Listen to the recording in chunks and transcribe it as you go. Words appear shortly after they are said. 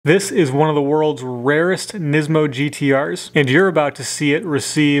This is one of the world's rarest Nismo GTRs, and you're about to see it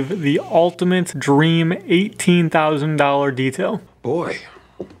receive the ultimate dream $18,000 detail. Boy,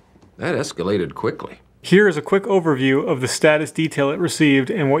 that escalated quickly. Here is a quick overview of the status detail it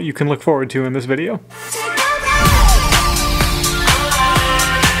received and what you can look forward to in this video.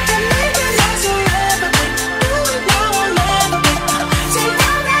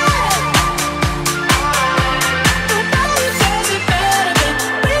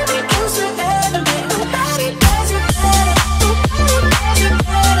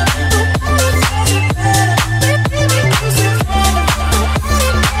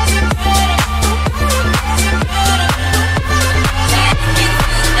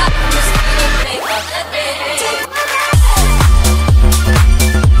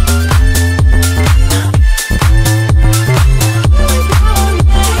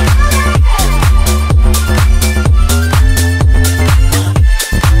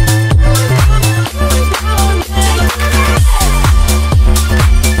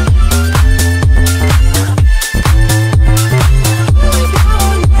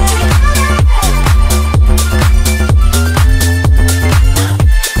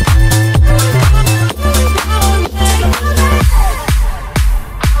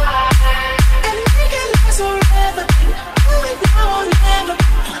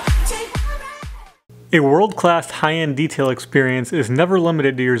 A world-class high-end detail experience is never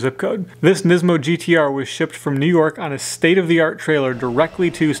limited to your zip code. This Nismo GTR was shipped from New York on a state-of-the-art trailer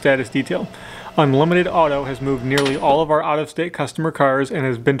directly to Status Detail. Unlimited Auto has moved nearly all of our out-of-state customer cars and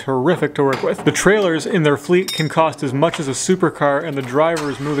has been terrific to work with. The trailers in their fleet can cost as much as a supercar, and the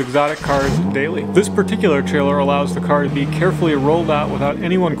drivers move exotic cars daily. This particular trailer allows the car to be carefully rolled out without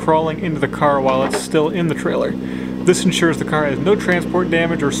anyone crawling into the car while it's still in the trailer. This ensures the car has no transport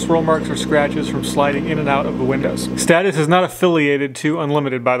damage or swirl marks or scratches from sliding in and out of the windows. Status is not affiliated to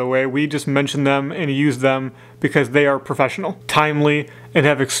Unlimited, by the way. We just mention them and use them because they are professional, timely, and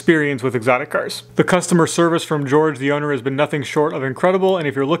have experience with exotic cars. The customer service from George, the owner, has been nothing short of incredible, and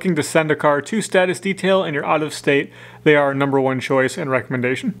if you're looking to send a car to Status Detail and you're out of state, they are our #1 choice and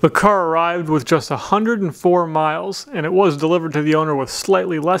recommendation. The car arrived with just 104 miles, and it was delivered to the owner with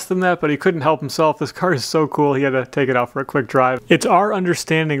slightly less than that, but he couldn't help himself. This car is so cool, he had to take it out for a quick drive. It's our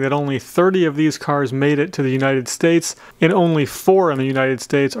understanding that only 30 of these cars made it to the United States, and only 4 in the United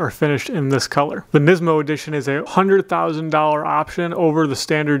States are finished in this color. The Nismo edition is a $100,000 option over the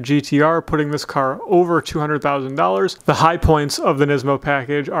standard GTR, putting this car over $200,000. The high points of the Nismo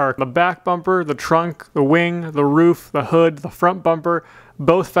package are the back bumper, the trunk, the wing, the roof, the hood, the front bumper,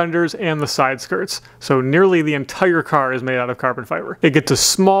 both fenders, and the side skirts. So nearly the entire car is made out of carbon fiber. It gets a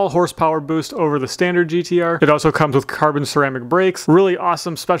small horsepower boost over the standard GTR. It also comes with carbon ceramic brakes, really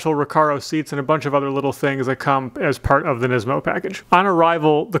awesome special Recaro seats, and a bunch of other little things that come as part of the Nismo package. On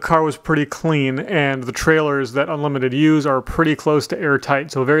arrival, the car was pretty clean, and the trailers that Unlimited use are pretty close to airtight,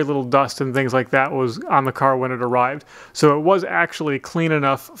 so very little dust and things like that was on the car when it arrived. So it was actually clean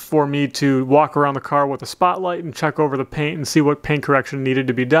enough for me to walk around the car with a spotlight and check over the paint and see what paint correction needed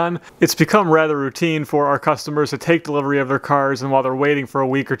to be done. It's become rather routine for our customers to take delivery of their cars, and while they're waiting for a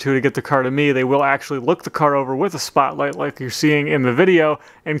week or two to get the car to me, they will actually look the car over with a spotlight like you're seeing in the video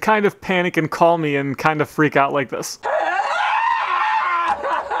and kind of panic and call me and kind of freak out like this.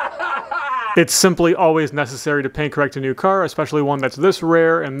 It's simply always necessary to paint correct a new car, especially one that's this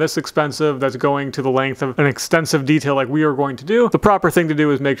rare and this expensive, that's going to the length of an extensive detail like we are going to do. The proper thing to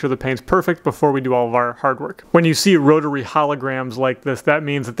do is make sure the paint's perfect before we do all of our hard work. When you see rotary holograms like this, that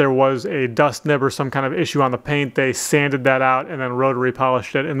means that there was a dust nib or some kind of issue on the paint. They sanded that out and then rotary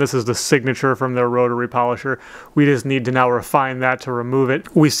polished it, and this is the signature from their rotary polisher. We just need to now refine that to remove it.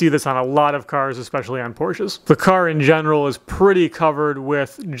 We see this on a lot of cars, especially on Porsches. The car in general is pretty covered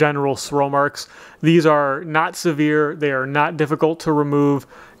with general swirl marks. These are not severe, they are not difficult to remove,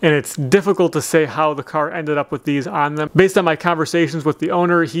 and it's difficult to say how the car ended up with these on them. Based on my conversations with the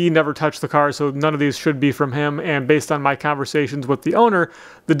owner, he never touched the car, so none of these should be from him, and based on my conversations with the owner,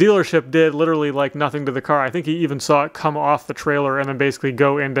 the dealership did literally like nothing to the car. I think he even saw it come off the trailer and then basically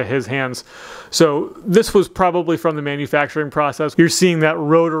go into his hands. So this was probably from the manufacturing process. You're seeing that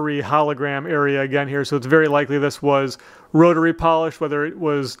rotary hologram area again here, so it's very likely this was rotary polish, whether it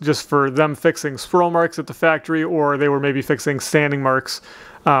was just for them fixing swirl marks at the factory or they were maybe fixing sanding marks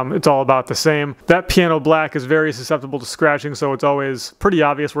it's all about the same. That piano black is very susceptible to scratching, so it's always pretty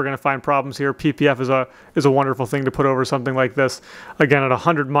obvious we're going to find problems here. PPF is a wonderful thing to put over something like this. Again, at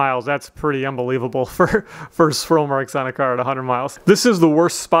 100 miles, that's pretty unbelievable for swirl marks on a car at 100 miles. This is the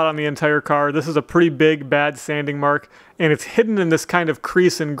worst spot on the entire car. This is a pretty big, bad sanding mark, and it's hidden in this kind of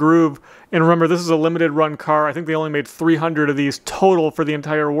crease and groove. And remember, this is a limited run car. I think they only made 300 of these total for the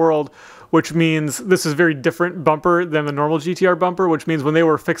entire world, which means this is a very different bumper than the normal GTR bumper, which means when they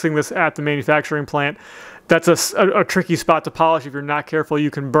were fixing this at the manufacturing plant, that's a tricky spot to polish. If you're not careful, you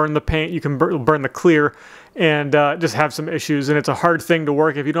can burn the paint, you can burn the clear, and just have some issues. And it's a hard thing to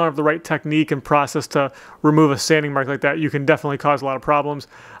work. If you don't have the right technique and process to remove a sanding mark like that, you can definitely cause a lot of problems.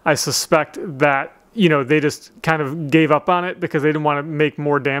 I suspect that, you know, they just kind of gave up on it because they didn't want to make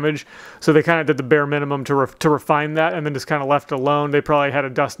more damage. So they kind of did the bare minimum to refine that, and then just kind of left it alone. They probably had a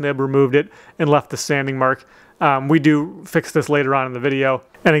dust nib, removed it, and left the sanding mark. We do fix this later on in the video.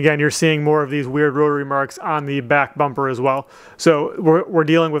 And again, you're seeing more of these weird rotary marks on the back bumper as well. So we're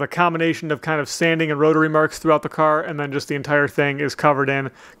dealing with a combination of kind of sanding and rotary marks throughout the car, and then just the entire thing is covered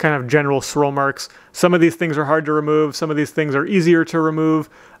in kind of general swirl marks. Some of these things are hard to remove. Some of these things are easier to remove.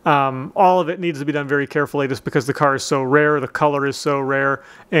 All of it needs to be done very carefully just because the car is so rare, the color is so rare,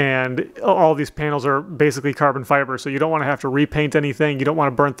 and all these panels are basically carbon fiber. So you don't want to have to repaint anything. You don't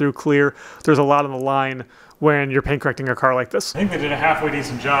want to burn through clear. There's a lot on the line when you're paint correcting a car like this. I think they did a halfway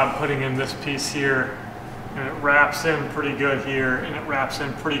decent job putting in this piece here, and it wraps in pretty good here, and it wraps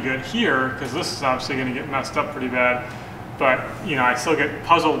in pretty good here, because this is obviously going to get messed up pretty bad. But, you know, I still get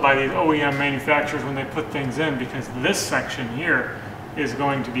puzzled by these OEM manufacturers when they put things in, because this section here is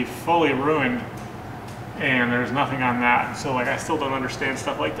going to be fully ruined, and there's nothing on that. So, like, I still don't understand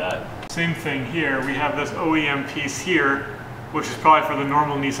stuff like that. Same thing here. We have this OEM piece here, which is probably for the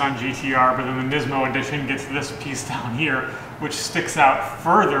normal Nissan GTR, but then the Nismo edition gets this piece down here, which sticks out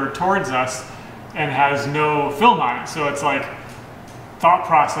further towards us and has no film on it. So it's like, thought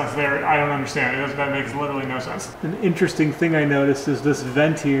process there, I don't understand. That makes literally no sense. An interesting thing I noticed is this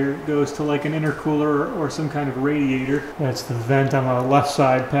vent here goes to like an intercooler or some kind of radiator. That's the vent on the left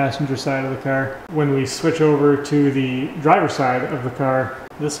side, passenger side of the car. When we switch over to the driver's side of the car,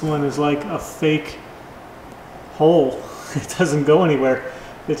 this one is like a fake hole. It doesn't go anywhere.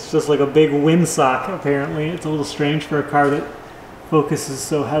 It's just like a big windsock, apparently. It's a little strange for a car that focuses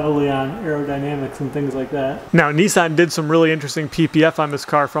so heavily on aerodynamics and things like that. Now, Nissan did some really interesting PPF on this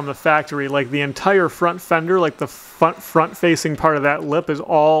car from the factory. Like the entire front fender, like the front-facing part of that lip is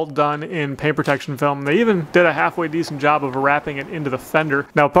all done in paint protection film. They even did a halfway decent job of wrapping it into the fender.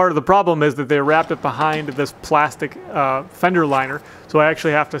 Now, part of the problem is that they wrapped it behind this plastic fender liner, so I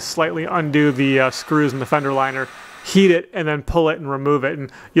actually have to slightly undo the screws in the fender liner, heat it, and then pull it and remove it.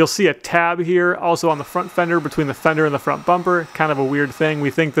 And you'll see a tab here also on the front fender between the fender and the front bumper. Kind of a weird thing. We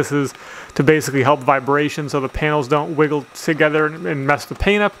think this is to basically help vibration so the panels don't wiggle together and mess the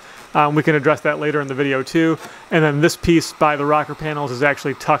paint up. We can address that later in the video too. And then this piece by the rocker panels is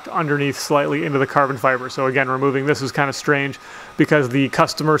actually tucked underneath slightly into the carbon fiber. So again, removing this is kind of strange because the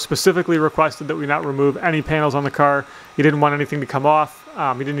customer specifically requested that we not remove any panels on the car. He didn't want anything to come off.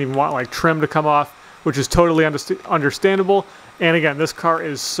 He didn't even want like trim to come off, which is totally understandable. And again, this car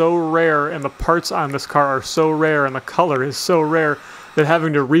is so rare, and the parts on this car are so rare, and the color is so rare that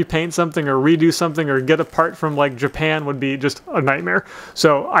having to repaint something or redo something or get a part from like Japan would be just a nightmare.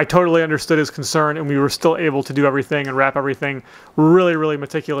 So I totally understood his concern, and we were still able to do everything and wrap everything really, really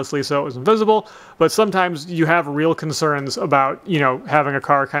meticulously so it was invisible. But sometimes you have real concerns about, you know, having a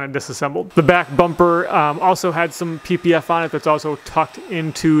car kind of disassembled. The back bumper also had some PPF on it that's also tucked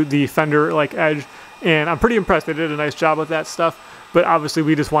into the fender like edge. And I'm pretty impressed. They did a nice job with that stuff. But obviously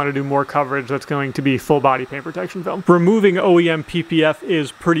we just want to do more coverage that's going to be full body paint protection film. Removing OEM PPF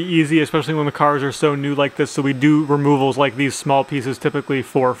is pretty easy, especially when the cars are so new like this. So we do removals like these small pieces typically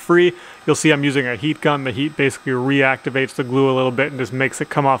for free. You'll see I'm using a heat gun. The heat basically reactivates the glue a little bit and just makes it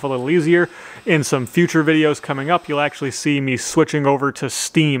come off a little easier. In some future videos coming up, you'll actually see me switching over to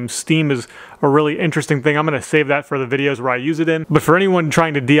steam. Steam is a really interesting thing. I'm going to save that for the videos where I use it in. But for anyone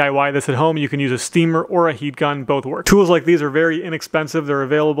trying to DIY this at home, you can use a steamer or a heat gun. Both work. Tools like these are very inexpensive. They're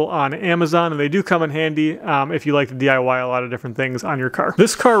available on Amazon, and they do come in handy if you like to DIY a lot of different things on your car.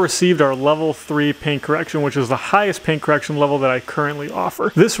 This car received our level 3 paint correction, which is the highest paint correction level that I currently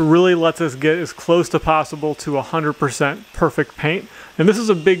offer. This really lets us get as close to possible to 100% perfect paint. And this is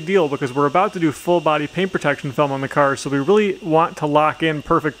a big deal because we're about to do full body paint protection film on the car, so we really want to lock in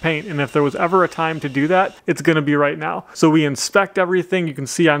perfect paint, and if there was ever a time to do that, it's going to be right now. So we inspect everything. You can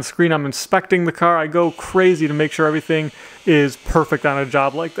see on screen I'm inspecting the car. I go crazy to make sure everything is perfect on a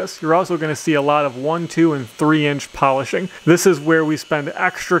job like this. You're also going to see a lot of 1, 2, and 3-inch polishing. This is where we spend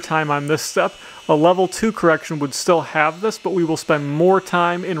extra time on this step. A level 2 correction would still have this, but we will spend more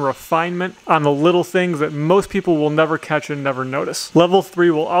time in refinement on the little things that most people will never catch and never notice. Level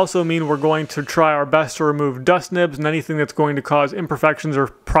 3 will also mean we're going to try our best to remove dust nibs and anything that's going to cause imperfections or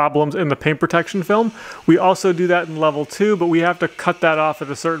problems in the paint protection film. We also do that in level 2, but we have to cut that off at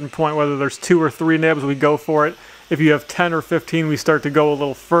a certain point. Whether there's 2 or 3 nibs, we go for it. If you have 10 or 15, we start to go a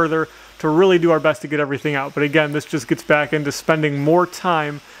little further to really do our best to get everything out. But again, this just gets back into spending more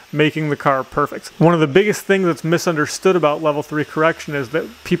time making the car perfect. One of the biggest things that's misunderstood about level 3 correction is that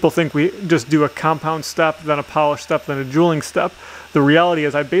people think we just do a compound step, then a polish step, then a jeweling step. The reality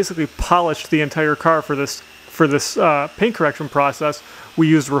is I basically polished the entire car for this paint correction process. We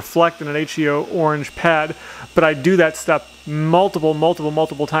used Reflect and an HEO orange pad, but I do that step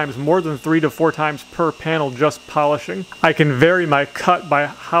multiple times, more than 3 to 4 times per panel, just polishing. I can vary my cut by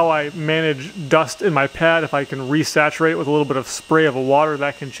how I manage dust in my pad. If I can resaturate it with a little bit of spray of water,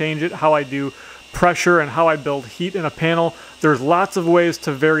 that can change it. How I do pressure and how I build heat in a panel. There's lots of ways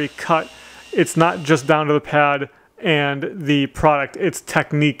to vary cut. It's not just down to the pad and the product, it's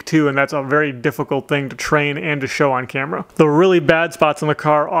technique too, and that's a very difficult thing to train and to show on camera. The really bad spots on the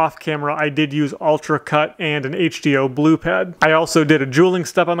car off camera, I did use Ultra Cut and an HDO blue pad. I also did a jeweling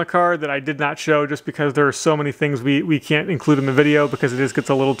step on the car that I did not show just because there are so many things we can't include in the video because it just gets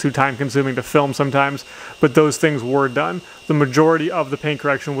a little too time consuming to film sometimes, but those things were done. The majority of the paint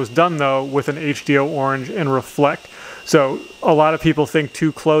correction was done though with an HDO orange and Reflect. So a lot of people think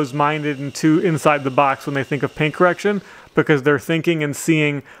too closed-minded and too inside the box when they think of paint correction because they're thinking and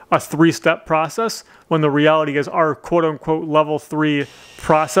seeing a 3-step process when the reality is our quote-unquote level 3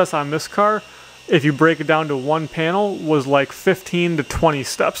 process on this car, if you break it down to one panel, was like 15 to 20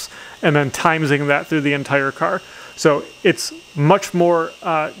 steps and then timesing that through the entire car. So it's much more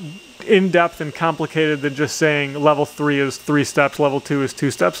in-depth and complicated than just saying level 3 is 3 steps, level 2 is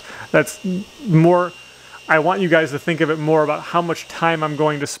 2 steps. That's more... I want you guys to think of it more about how much time I'm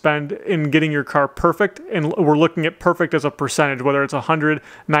going to spend in getting your car perfect, and we're looking at perfect as a percentage, whether it's 100,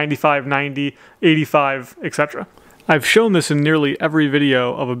 95, 90, 85, etc. I've shown this in nearly every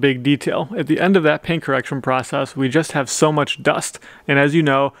video of a big detail. At the end of that paint correction process, we just have so much dust, and as you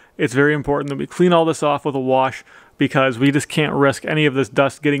know, it's very important that we clean all this off with a wash because we just can't risk any of this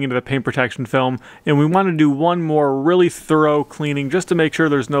dust getting into the paint protection film, and we want to do one more really thorough cleaning just to make sure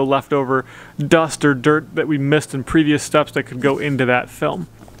there's no leftover dust or dirt that we missed in previous steps that could go into that film.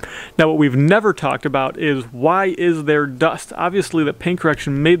 Now what we've never talked about is why is there dust? Obviously the paint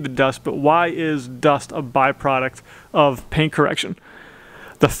correction made the dust, but why is dust a byproduct of paint correction?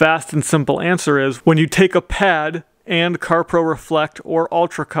 The fast and simple answer is when you take a pad and CarPro Reflect or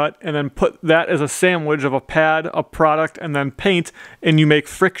Ultra Cut and then put that as a sandwich of a pad, a product, and then paint, and you make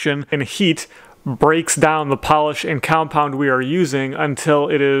friction and heat breaks down the polish and compound we are using until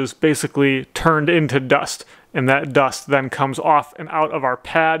it is basically turned into dust. And that dust then comes off and out of our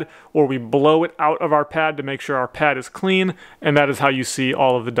pad, or we blow it out of our pad to make sure our pad is clean, and that is how you see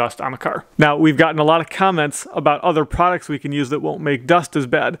all of the dust on the car. Now, we've gotten a lot of comments about other products we can use that won't make dust as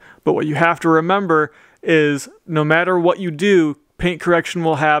bad, but what you have to remember is no matter what you do, paint correction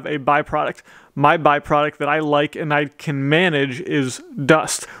will have a byproduct. My byproduct that I like and I can manage is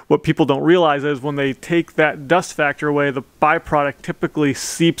dust. What people don't realize is when they take that dust factor away, the byproduct typically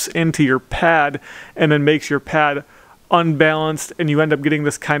seeps into your pad and then makes your pad unbalanced, and you end up getting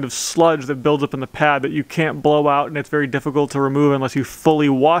this kind of sludge that builds up in the pad that you can't blow out, and it's very difficult to remove unless you fully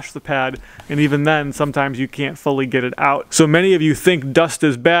wash the pad, and even then sometimes you can't fully get it out. So many of you think dust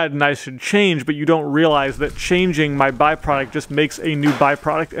is bad and I should change, but you don't realize that changing my byproduct just makes a new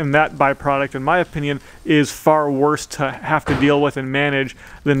byproduct, and that byproduct, in my opinion, is far worse to have to deal with and manage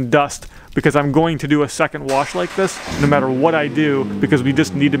than dust, because I'm going to do a second wash like this no matter what I do, because we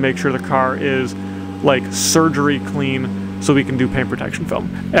just need to make sure the car is like surgery clean so we can do paint protection film.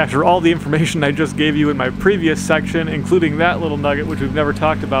 After all the information I just gave you in my previous section, including that little nugget which we've never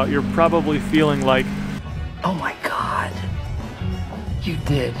talked about, you're probably feeling like, oh my God, you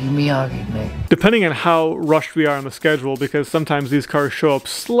did, you Miyagi'd me. Depending on how rushed we are on the schedule, because sometimes these cars show up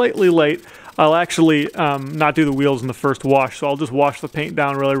slightly late, I'll actually not do the wheels in the first wash, so I'll just wash the paint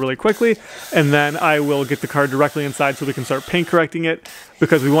down really quickly, and then I will get the car directly inside so we can start paint correcting it,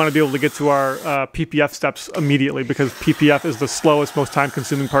 because we want to be able to get to our PPF steps immediately, because PPF is the slowest, most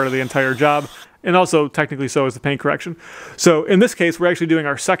time-consuming part of the entire job, and also technically so is the paint correction. So in this case, we're actually doing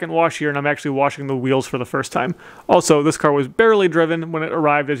our second wash here, and I'm actually washing the wheels for the first time. Also, this car was barely driven when it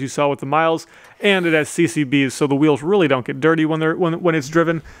arrived, as you saw with the miles, and it has CCBs, so the wheels really don't get dirty when it's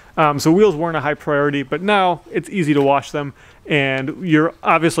driven. So wheels weren't a high priority, but now it's easy to wash them, and you're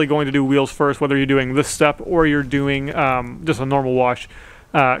obviously going to do wheels first, whether you're doing this step or you're doing just a normal wash,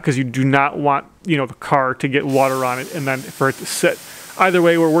 because you do not want, you know, the car to get water on it and then for it to sit. Either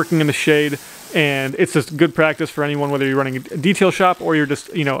way, we're working in the shade, and it's just good practice for anyone, whether you're running a detail shop or you're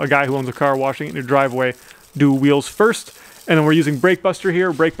just, you know, a guy who owns a car washing it in your driveway. Do wheels first. And then we're using Brake Buster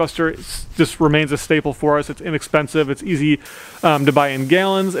here. Brake Buster just remains a staple for us. It's inexpensive. It's easy to buy in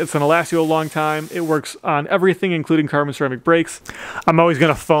gallons. It's going to last you a long time. It works on everything, including carbon ceramic brakes. I'm always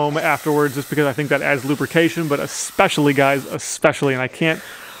going to foam afterwards just because I think that adds lubrication, but especially, guys, especially, and I can't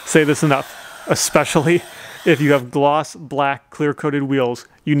say this enough, especially if you have gloss black clear-coated wheels,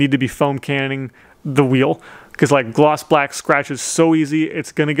 you need to be foam canning the wheel. Because like gloss black scratches so easy,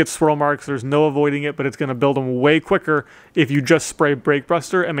 it's going to get swirl marks. There's no avoiding it, but it's going to build them way quicker if you just spray Brake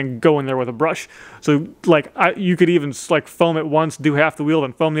Buster and then go in there with a brush. So like you could even like foam it once, do half the wheel,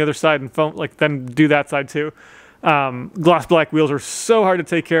 then foam the other side, and foam then do that side too. Gloss black wheels are so hard to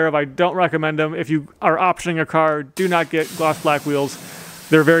take care of. I don't recommend them. If you are optioning a car, do not get gloss black wheels.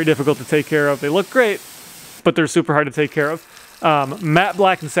 They're very difficult to take care of. They look great, but they're super hard to take care of. Matte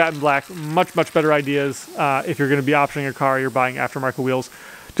black and satin black, much better ideas if you're going to be optioning a car, you're buying aftermarket wheels.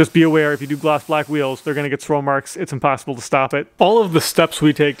 Just be aware, if you do gloss black wheels, they're going to get swirl marks. It's impossible to stop it. All of the steps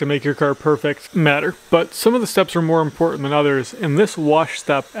we take to make your car perfect matter, but some of the steps are more important than others, and this wash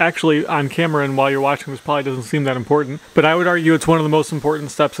step, actually on camera and while you're watching this, probably doesn't seem that important, but I would argue it's one of the most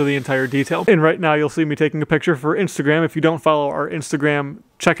important steps of the entire detail. And right now you'll see me taking a picture for Instagram. If you don't follow our Instagram,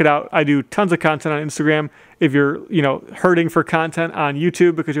 check it out. I do tons of content on Instagram. If you're, you know, hurting for content on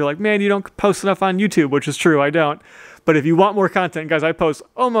YouTube because you're like, man, you don't post enough on YouTube, which is true, I don't. But if you want more content, guys, I post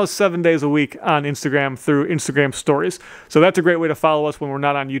almost 7 days a week on Instagram through Instagram stories. So that's a great way to follow us when we're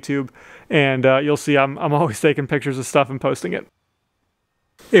not on YouTube. And you'll see I'm always taking pictures of stuff and posting it.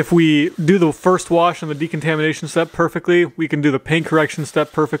 If we do the first wash and the decontamination step perfectly, we can do the paint correction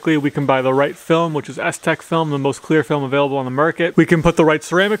step perfectly. We can buy the right film, which is STEK film, the most clear film available on the market. We can put the right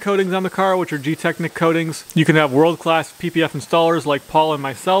ceramic coatings on the car, which are G-Technic coatings. You can have world-class PPF installers like Paul and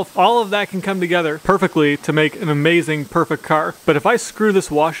myself. All of that can come together perfectly to make an amazing, perfect car. But if I screw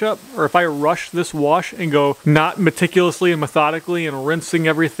this wash up, or if I rush this wash and go not meticulously and methodically and rinsing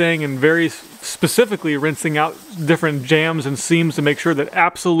everything and very specifically rinsing out different jams and seams to make sure that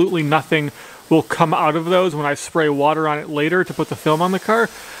absolutely nothing will come out of those when I spray water on it later to put the film on the car,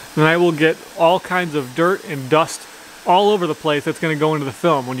 then I will get all kinds of dirt and dust all over the place that's going to go into the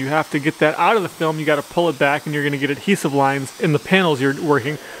film. When you have to get that out of the film, you got to pull it back, and you're going to get adhesive lines in the panels you're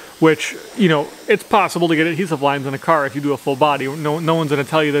working, which, you know, it's possible to get adhesive lines in a car if you do a full body. No one's going to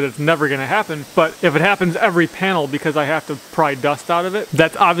tell you that it's never going to happen, but if it happens every panel because I have to pry dust out of it,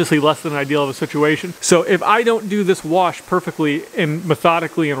 that's obviously less than ideal of a situation. So if I don't do this wash perfectly and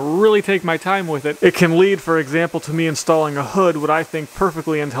methodically and really take my time with it, it can lead, for example, to me installing a hood, what I think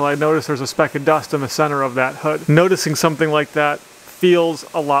perfectly, until I notice there's a speck of dust in the center of that hood. Noticing something like that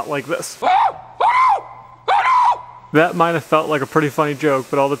feels a lot like this. That might have felt like a pretty funny joke,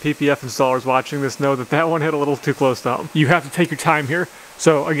 but all the PPF installers watching this know that that one hit a little too close to home. You have to take your time here.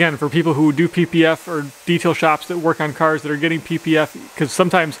 So again, for people who do PPF or detail shops that work on cars that are getting PPF, because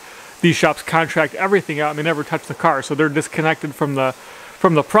sometimes these shops contract everything out and they never touch the car, so they're disconnected from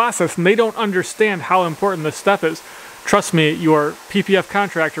the process, and they don't understand how important this step is. Trust me, your PPF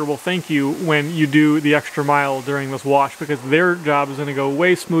contractor will thank you when you do the extra mile during this wash, because their job is going to go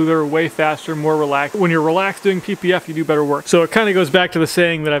way smoother, way faster, more relaxed. When you're relaxed doing PPF, you do better work. So it kind of goes back to the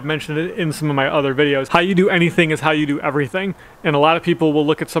saying that I've mentioned in some of my other videos. How you do anything is how you do everything. And a lot of people will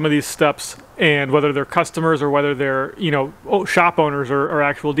look at some of these steps, and whether they're customers or whether they're, you know, shop owners or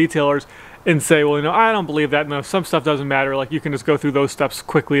actual detailers, and say, well, you know, I don't believe that. No, some stuff doesn't matter. Like, you can just go through those steps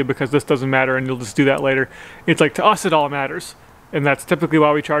quickly because this doesn't matter, and you'll just do that later. It's like, to us, it all matters. And that's typically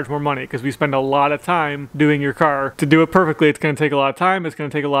why we charge more money, because we spend a lot of time doing your car. To do it perfectly, it's going to take a lot of time. It's going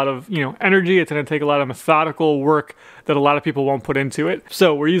to take a lot of, you know, energy. It's going to take a lot of methodical work that a lot of people won't put into it.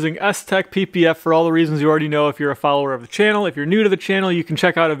 So we're using STEK PPF for all the reasons you already know if you're a follower of the channel. If you're new to the channel, you can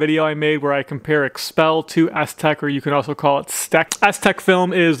check out a video I made where I compare Expel to STEK, or you can also call it STEK. STEK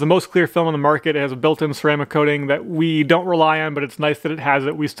film is the most clear film on the market. It has a built-in ceramic coating that we don't rely on, but it's nice that it has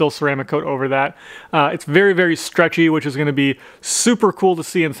it. We still ceramic coat over that. It's very, very stretchy, which is going to be super cool to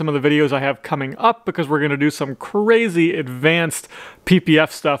see in some of the videos I have coming up, because we're going to do some crazy advanced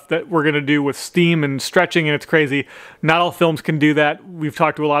PPF stuff that we're going to do with steam and stretching, and it's crazy. Not all films can do that. We've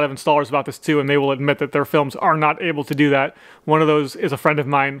talked to a lot of installers about this too, and they will admit that their films are not able to do that. One of those is a friend of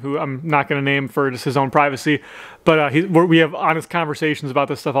mine who I'm not going to name for just his own privacy, but we have honest conversations about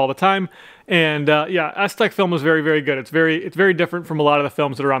this stuff all the time. And yeah, STEK film is very, very good. It's very different from a lot of the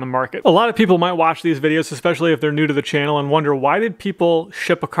films that are on the market. A lot of people might watch these videos, especially if they're new to the channel, and wonder, why did people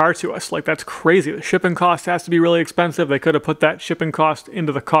ship a car to us? Like, that's crazy. The shipping cost has to be really expensive. They could have put that shipping cost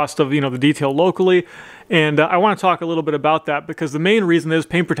into the cost of, the detail locally. And I want to talk a little bit about that, because the main reason is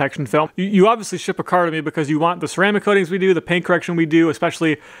paint protection film. You obviously ship a car to me because you want the ceramic coatings we do, the paint correction we do,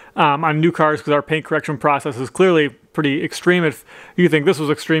 especially on new cars, because our paint correction process is clearly pretty extreme. If you think this was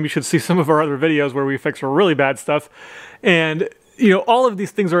extreme, you should see some of our other videos where we fix really bad stuff. And all of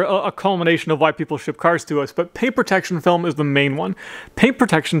these things are a culmination of why people ship cars to us, but paint protection film is the main one. Paint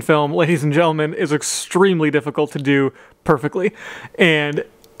protection film, ladies and gentlemen, is extremely difficult to do perfectly. And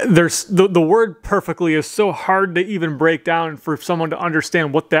there's the word perfectly is so hard to even break down for someone to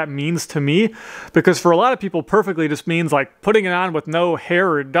understand what that means to me, because for a lot of people, perfectly just means like putting it on with no hair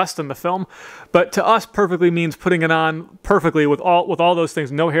or dust in the film. But to us, perfectly means putting it on perfectly with all those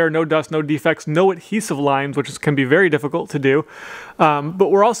things: no hair, no dust, no defects, no adhesive lines, which can be very difficult to do. But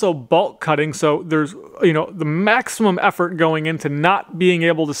we're also bulk cutting, so there's the maximum effort going into not being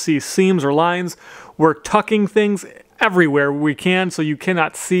able to see seams or lines. We're tucking things everywhere we can, so you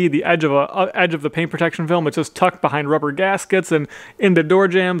cannot see the edge of the paint protection film. It's just tucked behind rubber gaskets and into door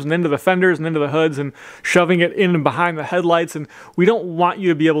jambs and into the fenders and into the hoods, and shoving it in and behind the headlights. And we don't want you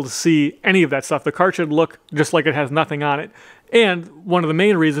to be able to see any of that stuff. The car should look just like it has nothing on it. And one of the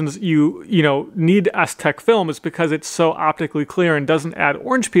main reasons you need STEK film is because it's so optically clear and doesn't add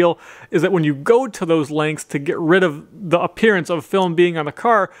orange peel, is that when you go to those lengths to get rid of the appearance of film being on the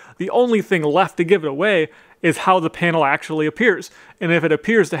car, the only thing left to give it away is how the panel actually appears. And if it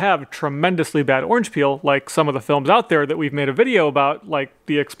appears to have tremendously bad orange peel, like some of the films out there that we've made a video about, like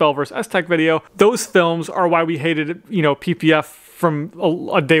the Expel vs. STEK video, those films are why we hated PPF from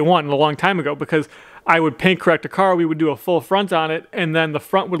a day one, a long time ago, because I would paint correct a car, we would do a full front on it, and then the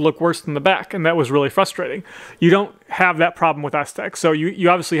front would look worse than the back, and that was really frustrating. You don't have that problem with STEK, so you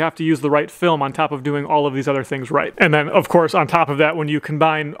obviously have to use the right film on top of doing all of these other things right. And then, of course, on top of that, when you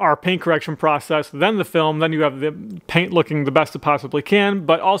combine our paint correction process, then the film, then you have the paint looking the best it possibly can,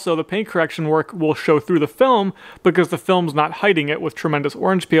 but also the paint correction work will show through the film because the film's not hiding it with tremendous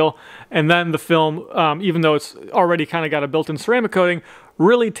orange peel. And then the film, even though it's already kind of got a built-in ceramic coating,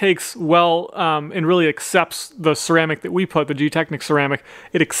 really takes well and really accepts the ceramic that we put, the G-Technic ceramic.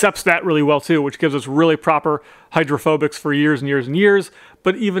 It accepts that really well too, which gives us really proper hydrophobics for years and years and years,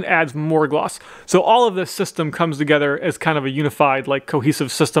 but even adds more gloss. So all of this system comes together as kind of a unified, like,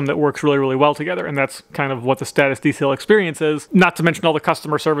 cohesive system that works really, really well together. And that's kind of what the status detail experience is, not to mention all the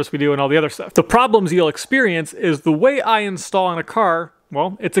customer service we do and all the other stuff. The problems you'll experience is the way I install on a car.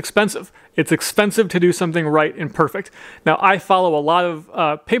 Well, it's expensive. It's expensive to do something right and perfect. Now, I follow a lot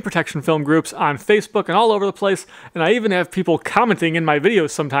of paint protection film groups on Facebook and all over the place, and I even have people commenting in my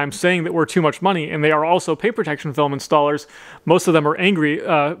videos sometimes saying that we're too much money, and they are also paint protection film installers. Most of them are angry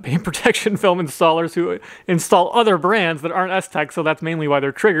paint protection film installers who install other brands that aren't STEK, so that's mainly why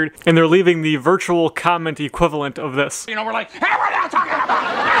they're triggered, and they're leaving the virtual comment equivalent of this. We're like, hey, we're not talking about it.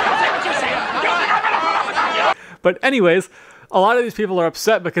 I don't say what you're saying. But anyways, a lot of these people are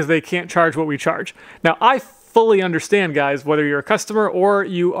upset because they can't charge what we charge. Now, I fully understand, guys, whether you're a customer or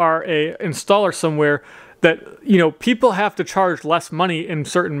you are a installer somewhere, that people have to charge less money in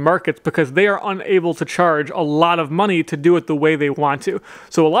certain markets because they are unable to charge a lot of money to do it the way they want to.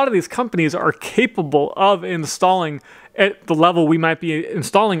 So a lot of these companies are capable of installing at the level we might be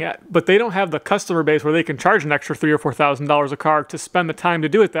installing at, but they don't have the customer base where they can charge an extra $3,000 or $4,000 a car to spend the time to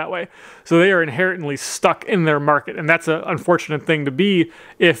do it that way. So they are inherently stuck in their market, and that's an unfortunate thing to be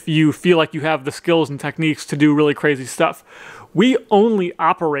if you feel like you have the skills and techniques to do really crazy stuff. We only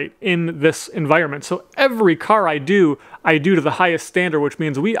operate in this environment. So every car I do to the highest standard, which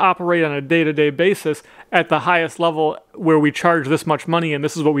means we operate on a day-to-day basis at the highest level where we charge this much money, and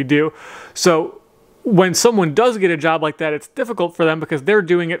this is what we do. So when someone does get a job like that, it's difficult for them because they're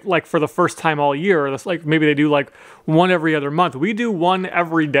doing it like for the first time all year, or that's like maybe they do like one every other month. We do one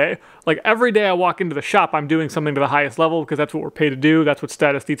every day. Like every day I walk into the shop, I'm doing something to the highest level because that's what we're paid to do. That's what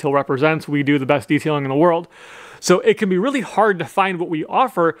status detail represents. We do the best detailing in the world. So it can be really hard to find what we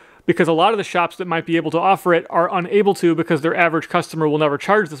offer because a lot of the shops that might be able to offer it are unable to, because their average customer will never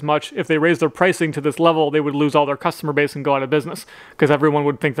charge this much. If they raise their pricing to this level, they would lose all their customer base and go out of business, because everyone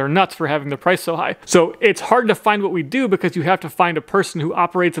would think they're nuts for having the price so high. So it's hard to find what we do, because you have to find a person who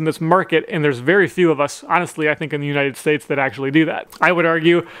operates in this market, and there's very few of us, honestly, I think in the United States that actually do that. I would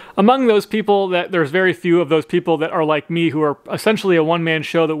argue among those people that there's very few of those people that are like me, who are essentially a one-man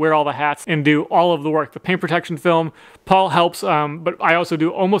show that wear all the hats and do all of the work. The paint protection film, Paul helps, but I also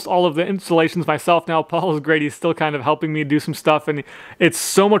do almost all of the installations myself now. Paul is great. He's still kind of helping me do some stuff, and it's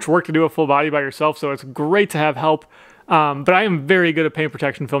so much work to do a full body by yourself, so it's great to have help. But I am very good at paint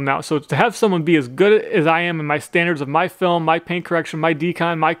protection film now, so to have someone be as good as I am in my standards of my film, my paint correction, my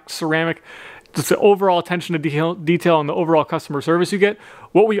decon, my ceramic, just the overall attention to detail and the overall customer service you get,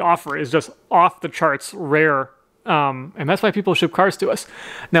 what we offer is just off the charts rare. And that's why people ship cars to us.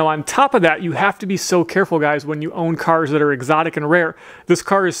 Now, on top of that, you have to be so careful, guys, when you own cars that are exotic and rare. This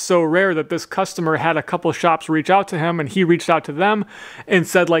car is so rare that this customer had a couple of shops reach out to him, and he reached out to them and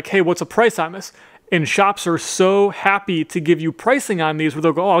said, like, hey, what's the price on this? And shops are so happy to give you pricing on these, where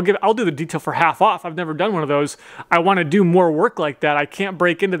they'll go, oh, I'll do the detail for half off. I've never done one of those. I want to do more work like that. I can't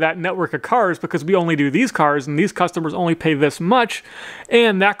break into that network of cars because we only do these cars, and these customers only pay this much,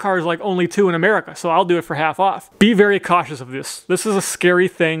 and that car is like only 2 in America, so I'll do it for half off. Be very cautious of this. This is a scary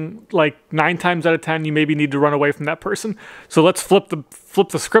thing. Like 9 times out of 10, you maybe need to run away from that person. So let's flip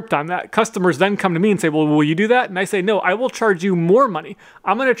the script on that. Customers then come to me and say, well, will you do that? And I say, no, I will charge you more money.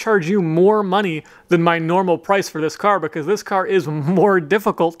 I'm going to charge you more money than my normal price for this car, because this car is more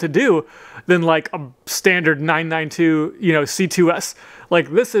difficult to do than like a standard 992, C2S. Like,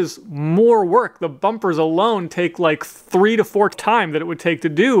 this is more work. The bumpers alone take like 3 to 4 times that it would take to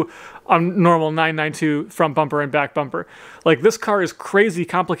do a normal 992 front bumper and back bumper. Like, this car is crazy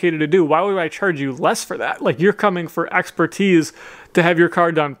complicated to do. Why would I charge you less for that? Like, you're coming for expertise to have your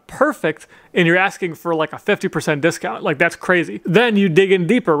car done perfect, and you're asking for like a 50% discount. Like, that's crazy. Then you dig in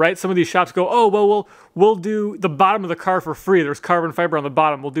deeper, right? Some of these shops go, oh, well, we'll do the bottom of the car for free. There's carbon fiber on the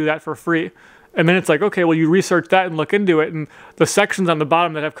bottom. We'll do that for free. And then it's like, okay, well, you research that and look into it, and the sections on the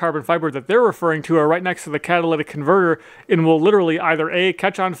bottom that have carbon fiber that they're referring to are right next to the catalytic converter, and will literally either A,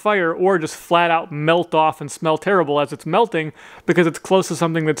 catch on fire, or just flat out melt off and smell terrible as it's melting, because it's close to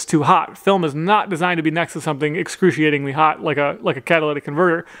something that's too hot. Film is not designed to be next to something excruciatingly hot like a catalytic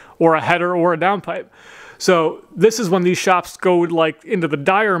converter or a header or a downpipe. So this is when these shops go like into the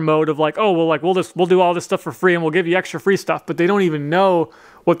dire mode of like, oh, well, like we'll do all this stuff for free and we'll give you extra free stuff, but they don't even know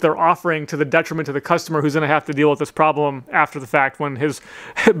what they're offering, to the detriment to the customer, who's going to have to deal with this problem after the fact when his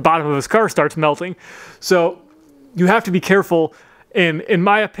bottom of his car starts melting. So you have to be careful. And in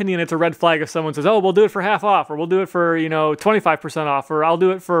my opinion, it's a red flag if someone says, oh, we'll do it for half off, or we'll do it for 25% off, or I'll do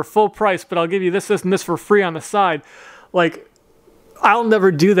it for full price, but I'll give you this, and this for free on the side. Like, I'll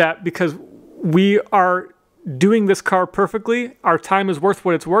never do that, because we are doing this car perfectly. Our time is worth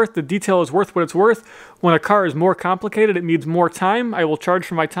what it's worth. The detail is worth what it's worth. When a car is more complicated, it needs more time. I will charge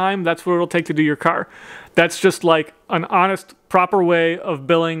for my time. That's what it'll take to do your car. That's just like an honest, proper way of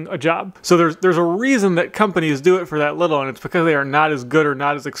billing a job. So there's a reason that companies do it for that little, and it's because they are not as good or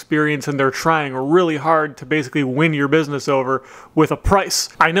not as experienced, and they're trying really hard to basically win your business over with a price.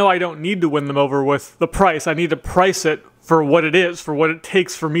 I know I don't need to win them over with the price. I need to price it for what it is, for what it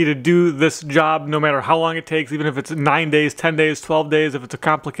takes for me to do this job, no matter how long it takes, even if it's 9 days, 10 days, 12 days, if it's a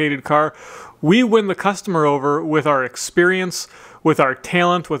complicated car. We win the customer over with our experience, with our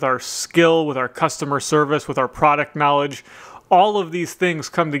talent, with our skill, with our customer service, with our product knowledge. All of these things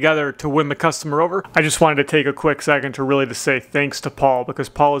come together to win the customer over. I just wanted to take a quick second to really say thanks to Paul, because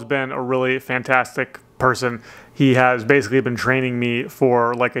Paul has been a really fantastic person. He has basically been training me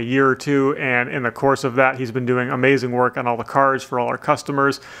for like a year or two, and in the course of that, he's been doing amazing work on all the cars for all our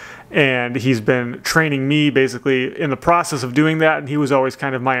customers, and he's been training me basically in the process of doing that, and he was always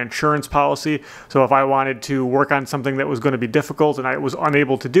kind of my insurance policy. So if I wanted to work on something that was going to be difficult and I was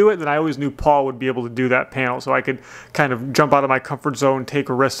unable to do it, then I always knew Paul would be able to do that panel, so I could kind of jump out of my comfort zone, take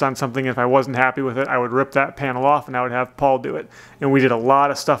a risk on something. If I wasn't happy with it, I would rip that panel off and I would have Paul do it. And we did a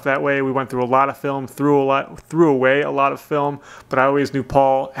lot of stuff that way. We went through a lot of film, threw away a lot of film, but I always knew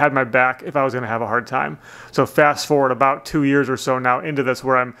Paul had my back if I was going to have a hard time. So fast forward about 2 years or so now into this,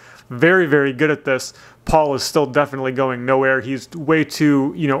 where I'm very, very good at this. Paul is still definitely going nowhere. He's way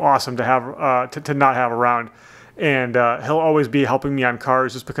too, awesome to have to not have around. and he'll always be helping me on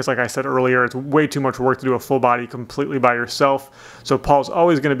cars just because, like I said earlier, it's way too much work to do a full body completely by yourself. So Paul's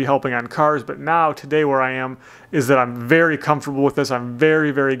always going to be helping on cars, but now today where I am is that I'm very comfortable with this. I'm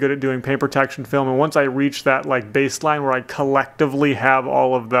very, very good at doing paint protection film, and once I reach that like baseline where I collectively have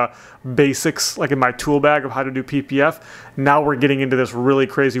all of the basics like in my tool bag of how to do PPF, now we're getting into this really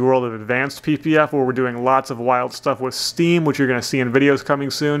crazy world of advanced PPF where we're doing lots of wild stuff with steam, which you're going to see in videos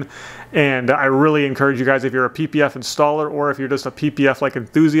coming soon. And I really encourage you guys, if you're a PPF installer or if you're just a PPF like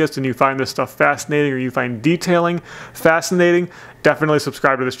enthusiast and you find this stuff fascinating or you find detailing fascinating, definitely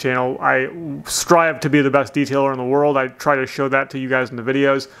subscribe to this channel. I strive to be the best detailer in the world. I try to show that to you guys in the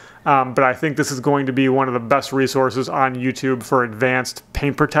videos. But I think this is going to be one of the best resources on YouTube for advanced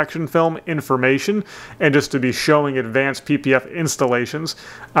paint protection film information and just to be showing advanced PPF installations.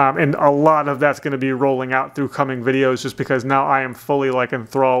 And a lot of that's going to be rolling out through coming videos just because now I am fully like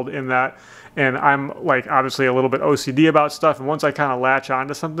enthralled in that. And I'm like obviously a little bit OCD about stuff, and once I kind of latch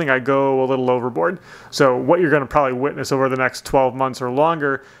onto something, I go a little overboard. So what you're going to probably witness over the next 12 months or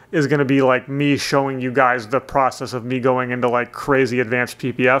longer is going to be like me showing you guys the process of me going into like crazy advanced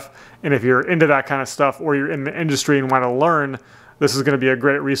PPF. And if you're into that kind of stuff or you're in the industry and want to learn, this is going to be a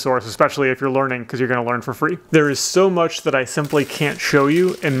great resource, especially if you're learning, because you're going to learn for free. There is so much that I simply can't show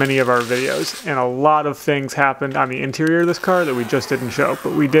you in many of our videos, and a lot of things happened on the interior of this car that we just didn't show,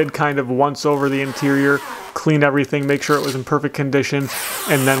 but we did kind of once over the interior, clean everything, make sure it was in perfect condition,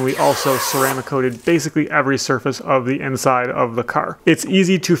 and then we also ceramic coated basically every surface of the inside of the car. It's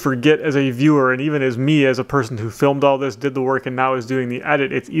easy to forget as a viewer, and even as me as a person who filmed all this, did the work, and now is doing the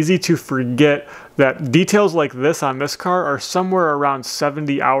edit, it's easy to forget that details like this on this car are somewhere around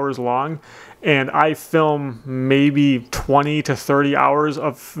 70 hours long, and I film maybe 20 to 30 hours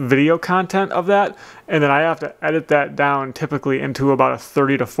of video content of that, and then I have to edit that down typically into about a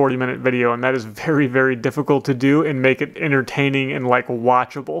 30 to 40 minute video, and that is very, very difficult to do and make it entertaining and like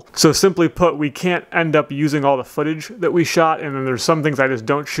watchable. So simply put, we can't end up using all the footage that we shot, and then there's some things I just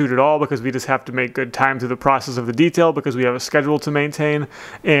don't shoot at all because we just have to make good time through the process of the detail because we have a schedule to maintain,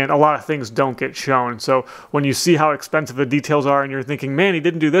 and a lot of things don't get shown. So when you see how expensive the details are and you're thinking, man, he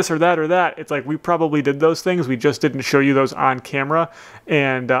didn't do this or that, it's like we probably did those things, we just didn't show you those on camera.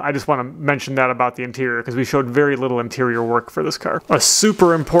 And I just want to mention that about the interior because we showed very little interior work for this car. A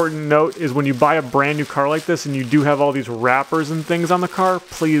super important note is when you buy a brand new car like this and you do have all these wrappers and things on the car,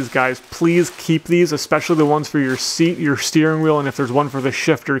 please guys, please keep these, especially the ones for your seat, your steering wheel, and if there's one for the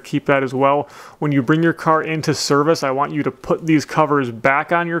shifter, keep that as well. When you bring your car into service, I want you to put these covers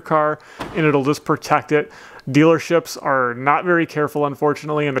back on your car and it'll just protect it. Dealerships are not very careful,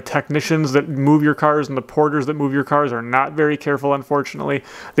 unfortunately, and the technicians that move your cars and the porters that move your cars are not very careful, unfortunately.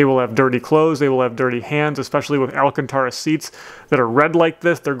 They will have dirty clothes, they will have dirty hands, especially with Alcantara seats that are red like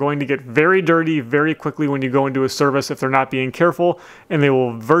this. They're going to get very dirty very quickly when you go into a service if they're not being careful, and they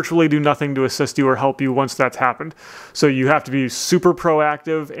will virtually do nothing to assist you or help you once that's happened. So you have to be super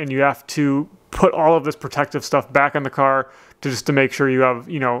proactive, and you have to put all of this protective stuff back on the car just to make sure you have,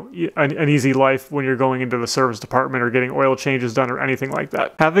 you know, an easy life when you're going into the service department or getting oil changes done or anything like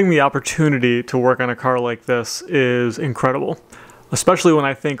that. Having the opportunity to work on a car like this is incredible, especially when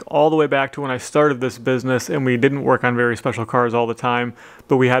I think all the way back to when I started this business and we didn't work on very special cars all the time,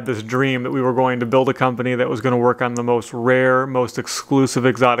 but we had this dream that we were going to build a company that was going to work on the most rare, most exclusive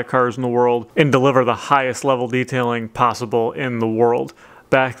exotic cars in the world and deliver the highest level detailing possible in the world.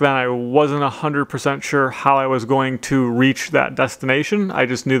 Back then, I wasn't 100% sure how I was going to reach that destination. I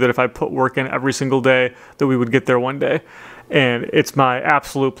just knew that if I put work in every single day, that we would get there one day. And it's my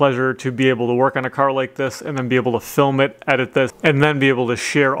absolute pleasure to be able to work on a car like this and then be able to film it, edit this, and then be able to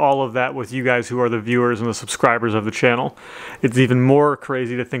share all of that with you guys who are the viewers and the subscribers of the channel. It's even more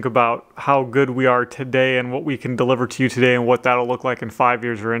crazy to think about how good we are today and what we can deliver to you today and what that'll look like in 5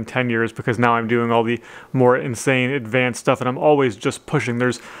 years or in 10 years, because now I'm doing all the more insane advanced stuff and I'm always just pushing.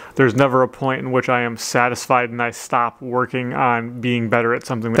 There's never a point in which I am satisfied and I stop working on being better at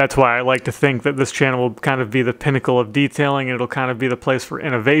something. That's why I like to think that this channel will kind of be the pinnacle of detailing. It'll kind of be the place for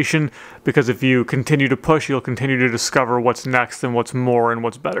innovation, because if you continue to push, you'll continue to discover what's next and what's more and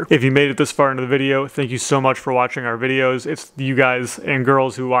what's better. If you made it this far into the video, thank you so much for watching our videos. It's you guys and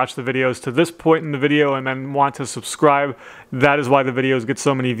girls who watch the videos to this point in the video and then want to subscribe. That is why the videos get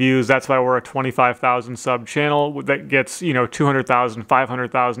so many views. That's why we're a 25,000 sub channel that gets, you know, 200,000,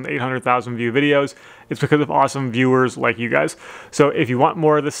 500,000, 800,000 view videos. It's because of awesome viewers like you guys. So if you want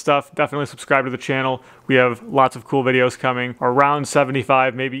more of this stuff, definitely subscribe to the channel. We have lots of cool videos coming. Around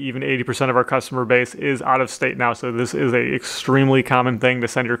 75, maybe even 80% of our customer base is out of state now. So this is an extremely common thing to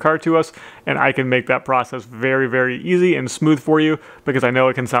send your car to us. And I can make that process very, very easy and smooth for you, because I know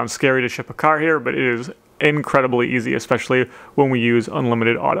it can sound scary to ship a car here, but it is incredibly easy, especially when we use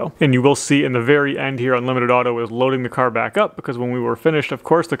unlimited auto. And you will see in the very end here, unlimited auto is loading the car back up, because when we were finished, of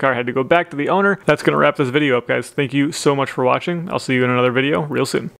course, the car had to go back to the owner. That's going to wrap this video up, guys. Thank you so much for watching. I'll see you in another video real soon.